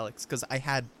personally, Alex, because I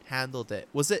had handled it.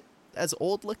 Was it as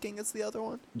old looking as the other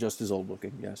one? Just as old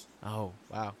looking, yes. Oh,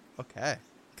 wow. Okay.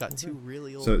 Got two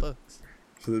really old So- books.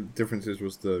 So the differences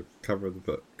was the cover of the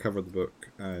book,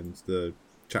 and the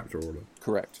chapter order.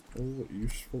 Correct. All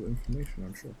useful information,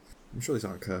 I'm sure. I'm sure these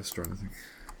aren't cursed or anything.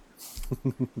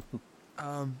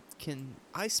 Can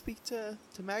I speak to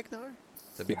Magnar?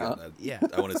 That'd be Yeah. good. Yeah.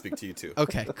 I want to speak to you too.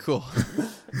 Okay, cool.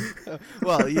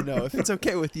 Well, if it's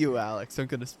okay with you, Alex, I'm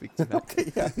gonna speak to Magnar.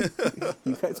 Okay, yeah.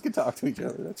 You guys can talk to each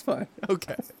other. That's fine.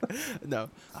 Okay. No.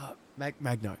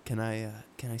 Magnar, can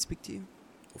I speak to you?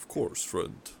 Of course,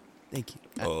 friend. Thank you.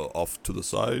 Off to the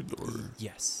side, or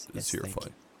Yes. is Yes. here thank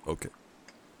fine? Okay.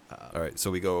 All right, so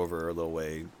we go over a little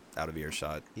way out of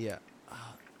earshot. You. Yeah.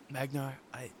 Magnar,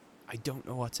 I don't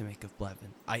know what to make of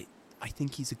Blevin. I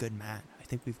think he's a good man. I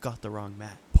think we've got the wrong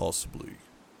man. Possibly.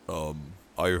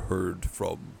 I heard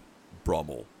from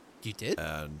Brommel, You did?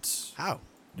 and How?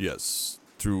 yes,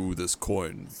 through this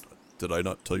coin. Did I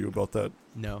not tell you about that?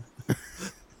 No.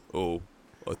 Oh,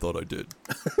 I thought I did.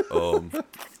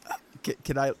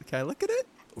 Can I look at it?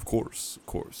 Of course.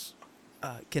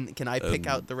 Can I pick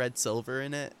out the red silver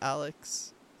in it,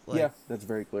 Alex? Yeah, that's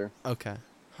very clear. Okay.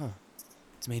 Huh.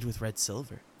 It's made with red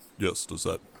silver. Yes, does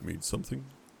that mean something?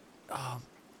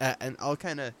 And I'll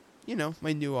kind of,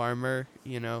 my new armor,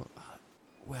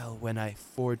 well, when I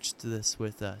forged this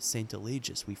with Saint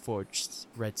Eligius, we forged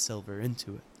red silver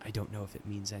into it. I don't know if it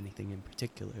means anything in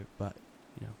particular, but,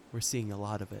 we're seeing a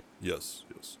lot of it. Yes.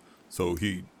 So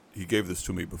he gave this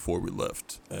to me before we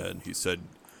left, and he said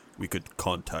we could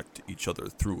contact each other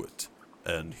through it,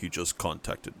 and he just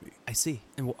contacted me. I see.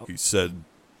 And He said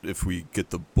if we get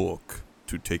the book,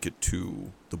 to take it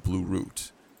to the Blue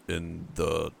Root in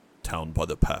the town by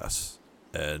the pass,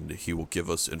 and he will give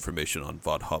us information on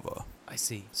Vadhava. I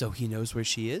see. So he knows where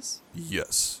she is?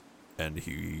 Yes, and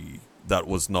that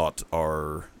was not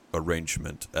our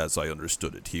arrangement as I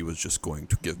understood it. He was just going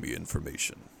to give me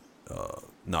information,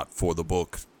 not for the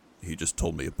book. He just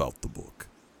told me about the book.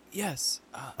 Yes.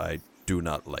 I do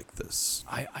not like this.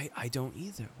 I don't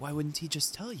either. Why wouldn't he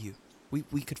just tell you?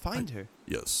 We could find her.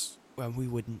 Yes, Well, we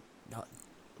wouldn't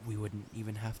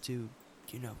even have to,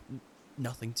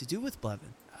 nothing to do with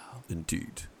Blevin. Oh,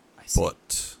 indeed. I see.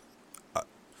 But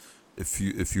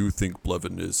if you think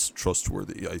Blevin is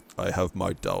trustworthy, I have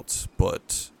my doubts,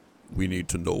 but we need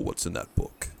to know what's in that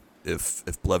book. If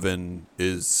Blevin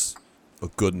is a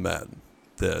good man,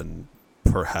 then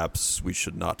perhaps we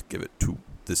should not give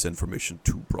this information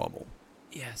to Brommel.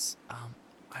 Yes.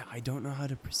 I don't know how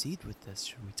to proceed with this.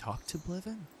 Should we talk to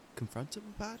Blevin? Confront him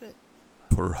about it?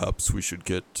 Perhaps we should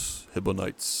get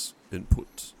Hibonite's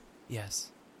input.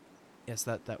 Yes. Yes,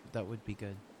 that would be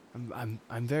good. I'm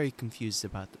very confused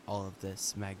about all of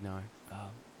this, Magnar.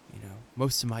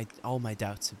 Most of all my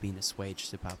doubts have been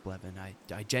assuaged about Blevin.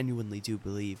 I genuinely do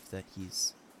believe that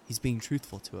he's being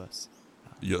truthful to us.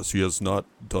 Yes, he has not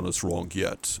done us wrong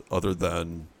yet, other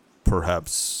than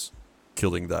perhaps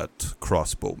killing that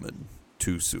crossbowman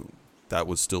too soon. That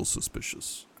was still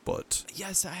suspicious, but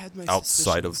Yes, I had my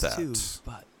outside of suspicions that,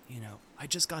 too, but I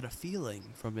just got a feeling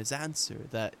from his answer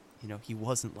that he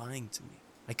wasn't lying to me.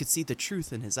 I could see the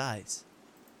truth in his eyes.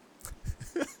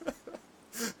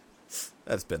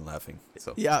 That's been laughing.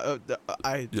 So Yeah,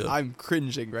 Yeah. I'm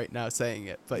cringing right now saying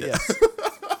it, but Yeah. yes.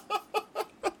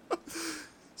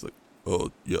 it's like,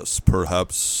 oh yes,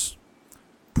 perhaps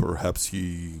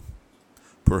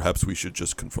we should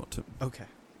just confront him. Okay.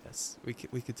 Yes, we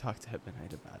could talk to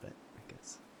Hibonite about it, I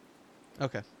guess.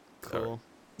 Okay. Cool. Alright.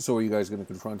 So are you guys going to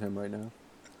confront him right now?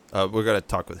 we're gonna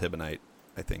talk with Hibonite,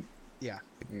 I think. Yeah.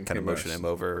 Kind of motion him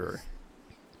over. Or...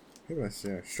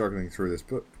 Hibonite's struggling through this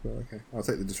book, but okay. I'll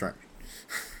take the distraction.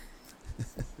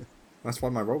 That's why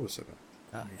my roll was so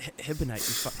bad.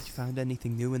 Hibonite, you found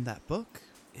anything new in that book?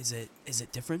 Is it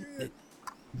different?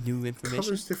 New information?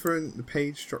 Cover's different, the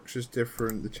page structure's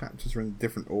different, the chapters are in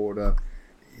different order.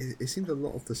 It seems a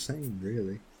lot of the same,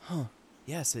 really. Huh.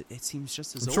 Yes, it seems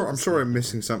just as I'm old. sure. I'm as sure the I'm book.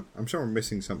 missing some. I'm sure I'm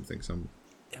missing something.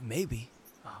 Yeah, maybe.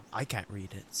 I can't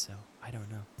read it, so I don't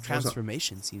know. that?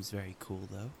 Transformation seems very cool,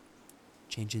 though.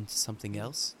 Change into something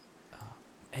else.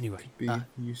 Anyway. Be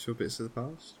useful bits of the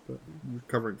past, but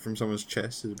recovering from someone's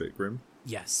chest is a bit grim.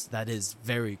 Yes, that is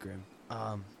very grim.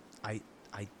 I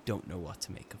don't know what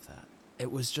to make of that.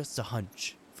 It was just a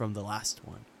hunch from the last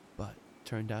one, but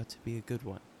turned out to be a good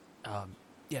one.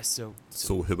 Yes, so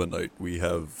So Hibonite,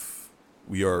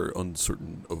 we are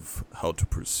uncertain of how to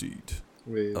proceed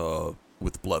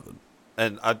with Blevin.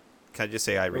 And can I just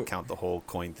say I recount the whole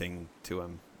coin thing to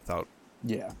him without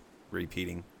Yeah.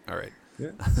 repeating? All right.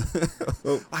 Yeah.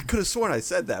 Well, I could have sworn I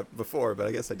said that before, but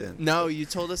I guess I didn't. No, you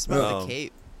told us about No. the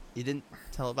cape. You didn't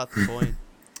tell about the coin.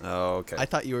 Oh, okay. I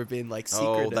thought you were being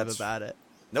secretive that's- about it.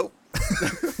 Nope.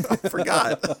 I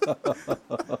forgot.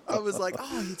 I was like,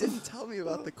 oh, you didn't tell me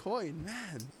about the coin,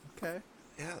 man. Okay.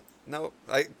 Yeah. No,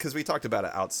 because we talked about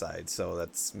it outside, so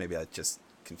that's maybe I just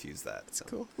confused that. It's So.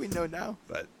 cool. We know now.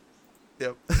 But,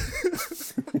 yep.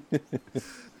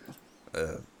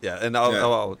 Yeah, and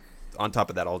I'll on top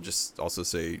of that, I'll just also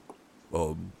say,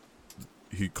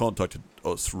 He contacted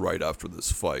us right after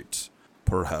this fight.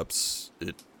 Perhaps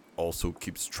it also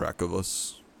keeps track of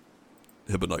us.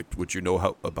 Hibonite, would you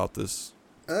know about this?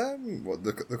 what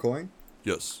the coin?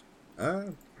 Yes.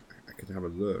 I could have a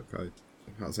look. I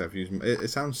can't say I've used them. It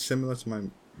sounds similar to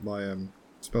my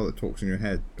spell that talks in your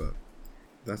head, but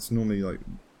that's normally like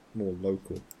more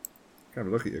local. Can I have a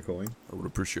look at your coin? I would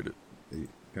appreciate it.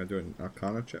 Can I do an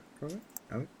Arcana check for it,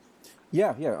 Alex?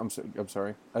 Yeah. I'm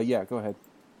sorry. Yeah, go ahead.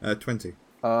 20.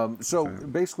 So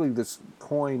basically, this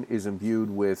coin is imbued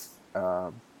with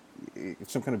some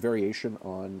kind of variation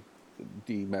on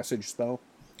the message spell.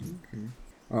 Okay.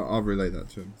 I'll relay that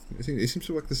to him. It seems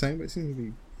to work the same, but it seems to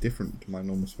be different to my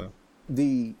normal spell.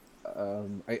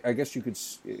 I guess you could.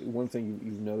 One thing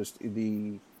you've noticed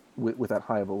with that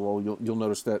high of a roll, you'll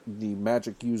notice that the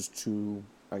magic used to,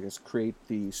 I guess, create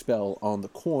the spell on the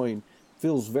coin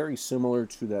feels very similar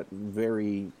to that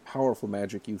very powerful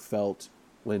magic you felt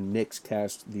when Nyx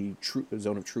cast the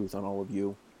Zone of Truth on all of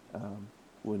you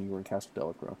when you were in Castle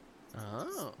Delacroix.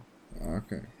 Oh.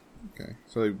 Okay.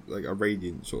 So, like a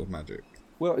radiant sort of magic.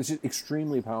 Well, it's just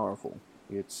extremely powerful.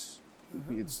 It's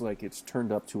like it's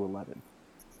turned up to 11.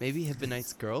 Maybe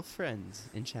Hibonite's girlfriend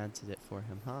enchanted it for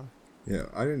him, huh? Yeah,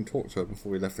 I didn't talk to her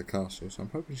before we left the castle, so I'm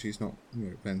hoping she's not,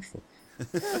 vengeful.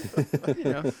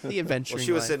 The adventuring Well,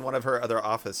 she was life. in one of her other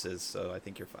offices, so I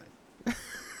think you're fine.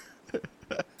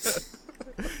 has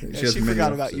She many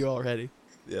forgot about offices. you already.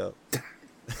 Yeah.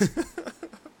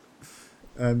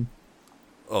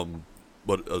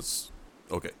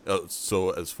 But so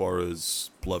as far as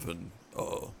Blevin,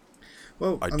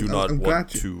 Well, I do not want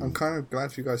to. I'm kind of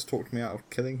glad you guys talked me out of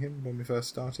killing him when we first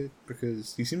started,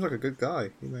 because he seems like a good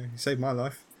guy. He saved my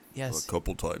life. Yes. a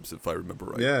couple times, if I remember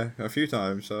right. Yeah, a few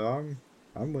times. So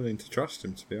I'm willing to trust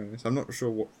him, to be honest. I'm not sure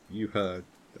what you heard.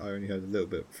 I only heard a little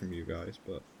bit from you guys,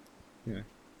 but yeah,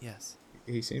 Yes.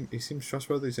 he seems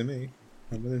trustworthy to me.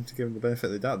 I'm willing to give him the benefit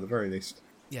of the doubt at the very least.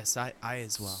 Yes, I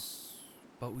as well.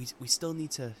 But we still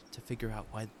need to figure out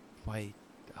why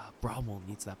Bramwell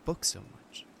needs that book so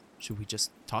much. Should we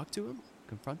just talk to him?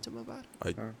 Confront him about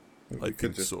it? We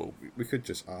could just, so. We could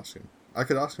just ask him. I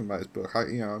could ask him about his book.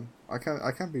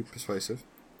 I can be persuasive.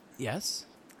 Yes.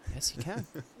 Yes, you can.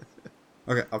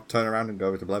 Okay, I'll turn around and go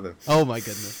over to Blevin. Oh my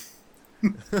goodness.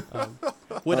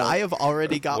 Would I have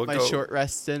already got We'll my go. short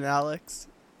rest in, Alex?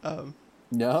 No.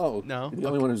 No? The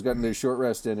only one who's gotten their short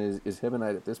rest in is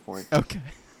Hibonite at this point. Okay.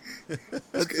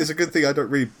 It's a good thing I don't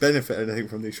really benefit anything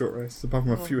from these short rests, apart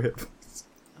from a few hit points.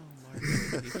 Oh,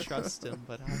 Margaret, you trust him,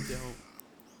 but I don't.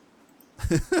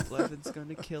 Levin's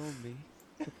gonna kill me.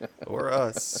 Or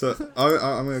us. So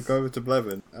I'm going to go over to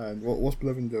Blevin. And what's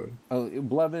Blevin doing?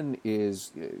 Blevin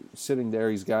is sitting there.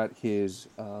 He's got his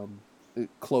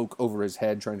cloak over his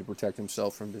head, trying to protect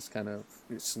himself from this kind of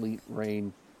sleet,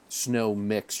 rain, snow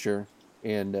mixture.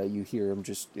 And you hear him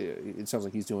it sounds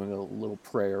like he's doing a little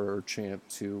prayer or chant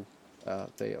to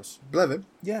Theos. Blevin,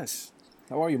 Yes.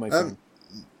 How are you, my friend?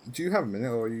 do you have a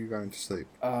minute, or are you going to sleep?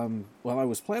 Well, I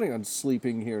was planning on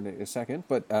sleeping here in a second,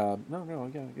 but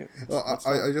no, yeah. Well,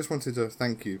 I just wanted to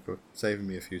thank you for saving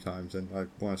me a few times, and I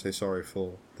want to say sorry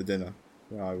for the dinner.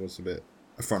 I was a bit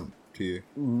affront to you.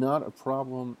 Not a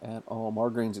problem at all.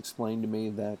 Margraine's explained to me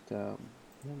that.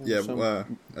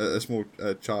 A small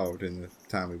child in the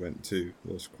town we went to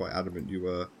was quite adamant you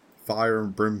were fire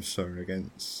and brimstone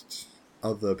against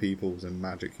other peoples and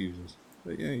magic users.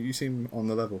 But yeah, you seem on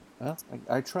the level. Well,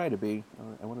 I try to be.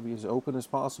 I want to be as open as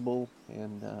possible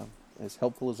and as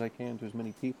helpful as I can to as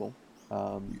many people.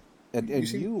 I'm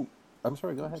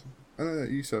sorry, go ahead. Oh, no,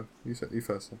 you sir. You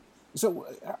first, sir. So,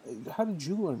 how did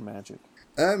you learn magic?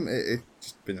 It's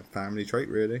just been a family trait,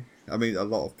 really. I mean, a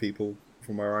lot of people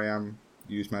from where I am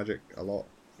use magic a lot.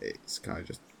 It's kind of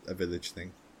just a village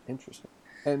thing. Interesting.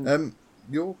 And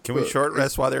Can we short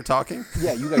rest while they're talking?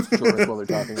 yeah, you guys can short rest while they're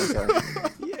talking. I'm sorry.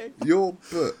 Your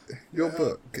book,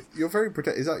 you're very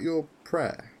protected. Is that your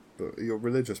prayer book, your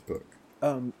religious book?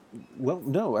 Well,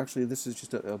 no, actually, this is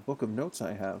just a book of notes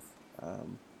I have.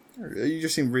 You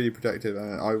just seem really protective,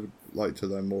 and I would like to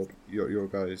learn more your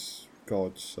guys'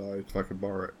 gods, so if I could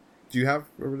borrow it. Do you have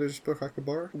a religious book I could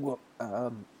borrow? Well,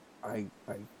 I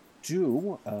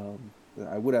do.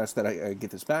 I would ask that I get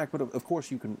this back, but of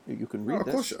course you can read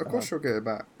this. Of course, you'll get it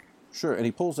back. Sure, and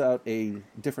he pulls out a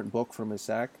different book from his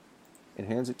sack and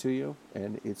hands it to you,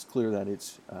 and it's clear that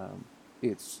it's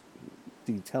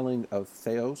the telling of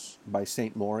Theos by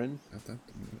Saint Morin. Add that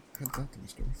to my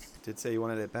story. Did say you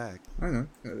wanted it back. I know.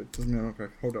 It doesn't mean I'm not going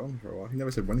to hold it on for a while. He never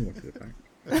said when he wanted it back.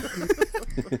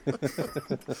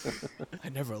 I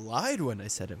never lied when I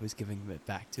said I was giving it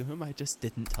back to him. I just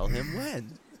didn't tell him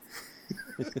when.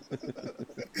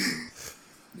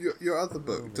 Your other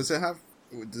book, does it have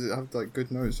like good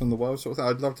notes on the world sort of thing?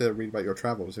 I'd love to read about your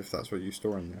travels if that's what you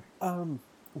store in there.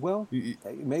 Well,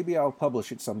 maybe I'll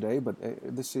publish it someday, but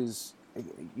it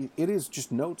is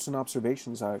just notes and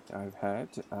observations I've had.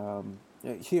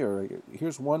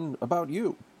 Here's one about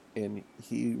you, and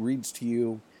he reads to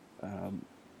you: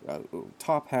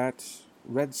 top hat,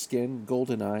 red skin,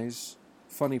 golden eyes,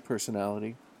 funny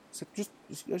personality. So just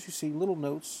as you see, little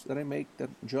notes that I make that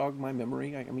jog my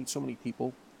memory. I meet so many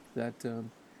people that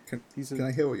Can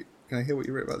I hear what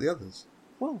you wrote about the others?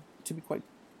 Well, to be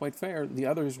quite fair, the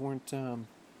others weren't.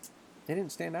 They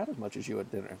didn't stand out as much as you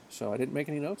at dinner, so I didn't make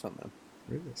any notes on them.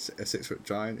 Really? A 6-foot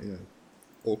giant in an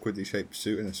awkwardly shaped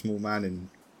suit and a small man in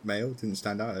mail didn't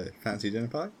stand out at a fancy dinner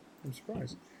party? I'm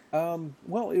surprised.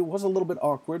 Well, it was a little bit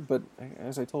awkward, but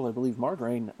as I told, I believe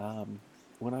Margraine,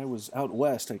 when I was out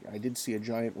west, I did see a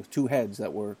giant with 2 heads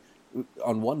that were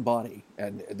on one body,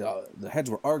 and the heads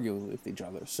were arguing with each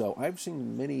other. So I've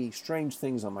seen many strange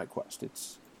things on my quest.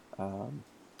 It's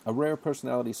a rare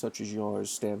personality such as yours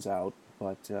stands out,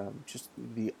 but just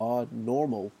the odd,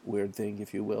 normal, weird thing,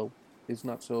 if you will, is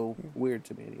not so weird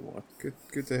to me anymore.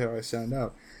 Good to hear I stand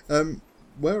out.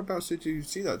 Whereabouts did you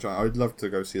see that giant? I'd love to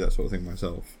go see that sort of thing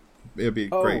myself. It'd be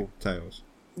great tales.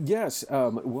 Yes,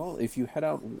 well, if you head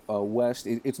out west,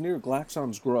 it's near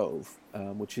Glaxon's Grove,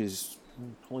 which is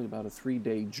only about a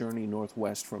 3-day journey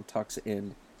northwest from Tuck's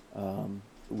End,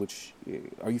 which,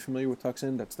 are you familiar with Tuck's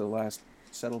End? That's the last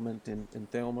settlement in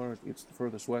Thalmor. It's the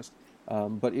furthest west.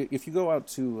 But if you go out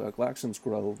to Glaxon's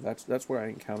Grove, that's where I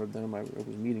encountered them. I was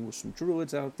meeting with some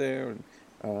druids out there,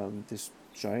 and this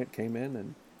giant came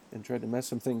in and tried to mess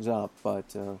some things up,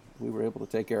 but we were able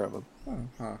to take care of him.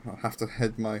 I'll have to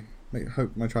hope my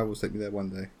travels take me there one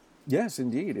day. Yes,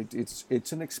 indeed.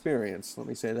 It's an experience, let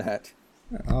me say that.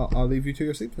 Yeah, I'll leave you to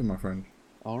your sleep then, my friend.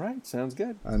 All right, sounds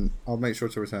good. And I'll make sure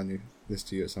to return this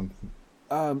to you at some point.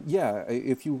 Yeah,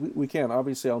 we can.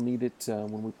 Obviously, I'll need it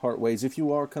when we part ways. If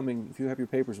you have your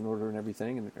papers in order and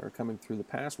everything, and are coming through the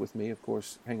pass with me, of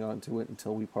course, hang on to it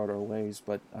until we part our ways.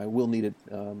 But I will need it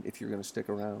if you're going to stick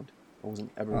around. I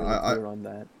wasn't ever really clear on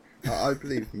that. I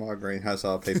believe Margraine has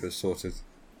our papers sorted.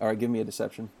 All right, give me a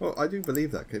deception. Well, I do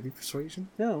believe that. Could it be persuasion?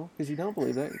 No, because you don't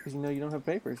believe that, because you know you don't have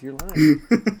papers. You're lying.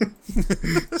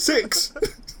 6!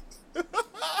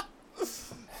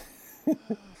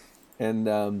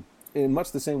 And in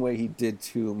much the same way he did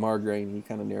to Margraine, he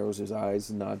kind of narrows his eyes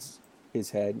and nods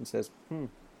his head and says,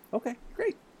 okay,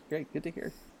 great, good to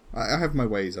hear. I have my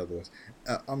ways otherwise.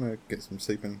 I'm going to get some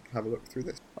sleep and have a look through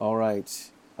this. All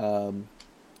right. You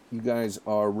guys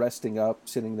are resting up,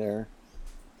 sitting there,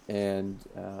 and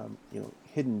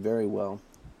hidden very well,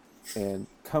 and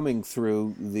coming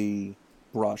through the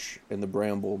brush and the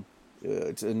bramble.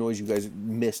 It's a noise you guys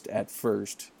missed at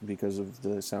first because of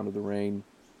the sound of the rain.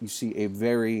 You see a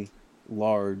very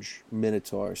large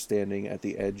minotaur standing at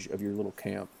the edge of your little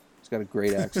camp. He's got a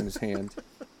great axe in his hand,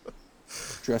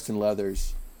 dressed in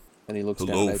leathers, and he looks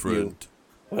down at friend.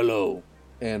 you. Hello,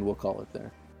 and we'll call it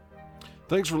there.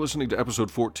 Thanks for listening to episode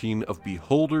 14 of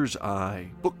Beholder's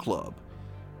Eye Book Club.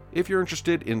 If you're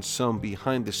interested in some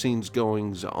behind-the-scenes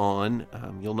goings-on,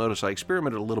 you'll notice I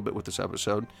experimented a little bit with this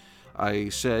episode. I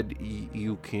said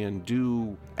you can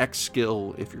do X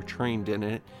skill if you're trained in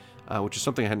it, which is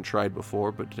something I hadn't tried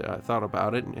before, but I thought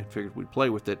about it and figured we'd play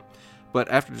with it.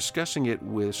 But after discussing it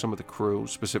with some of the crew,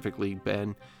 specifically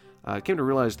Ben, I came to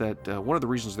realize that one of the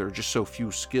reasons there are just so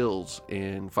few skills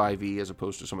in 5e as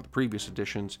opposed to some of the previous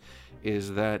editions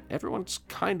is that everyone's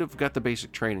kind of got the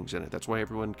basic trainings in it. That's why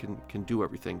everyone can do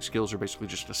everything. Skills are basically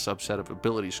just a subset of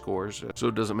ability scores, so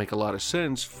it doesn't make a lot of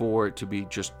sense for it to be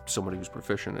just somebody who's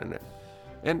proficient in it.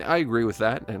 And I agree with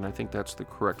that, and I think that's the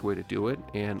correct way to do it,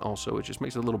 and also it just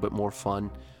makes it a little bit more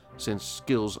fun since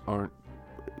skills aren't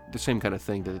the same kind of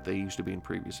thing that they used to be in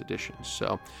previous editions.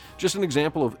 So just an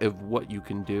example of what you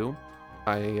can do.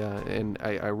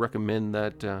 I recommend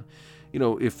that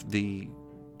if the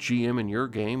GM in your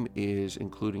game is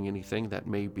including anything that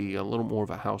may be a little more of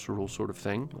a house rule sort of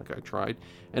thing, like I tried,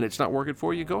 and it's not working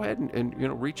for you, go ahead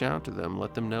and reach out to them,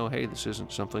 let them know, hey, this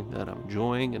isn't something that I'm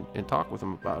enjoying, and talk with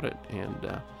them about it,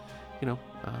 and you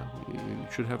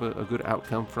should have a good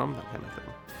outcome from that kind of thing.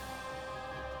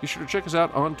 Be sure to check us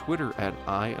out on Twitter at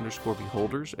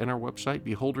 @I_beholders and our website,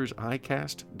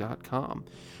 beholdersicast.com.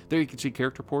 There you can see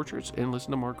character portraits and listen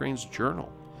to Margraine's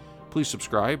journal. Please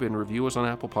subscribe and review us on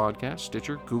Apple Podcasts,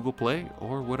 Stitcher, Google Play,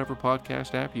 or whatever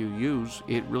podcast app you use.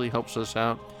 It really helps us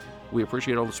out. We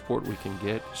appreciate all the support we can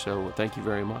get, so thank you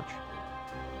very much.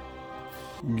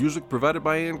 Music provided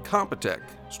by Incompetech,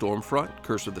 Stormfront,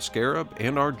 Curse of the Scarab,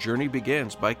 and Our Journey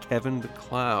Begins by Kevin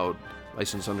MacLeod.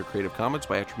 Licensed under Creative Commons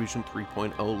by Attribution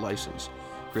 3.0 license.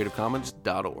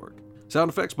 CreativeCommons.org. Sound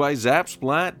effects by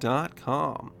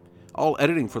Zapsplat.com. All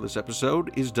editing for this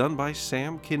episode is done by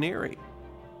Sam Kinneary.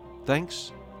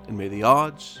 Thanks, and may the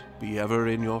odds be ever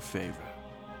in your favor.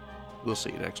 We'll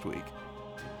see you next week.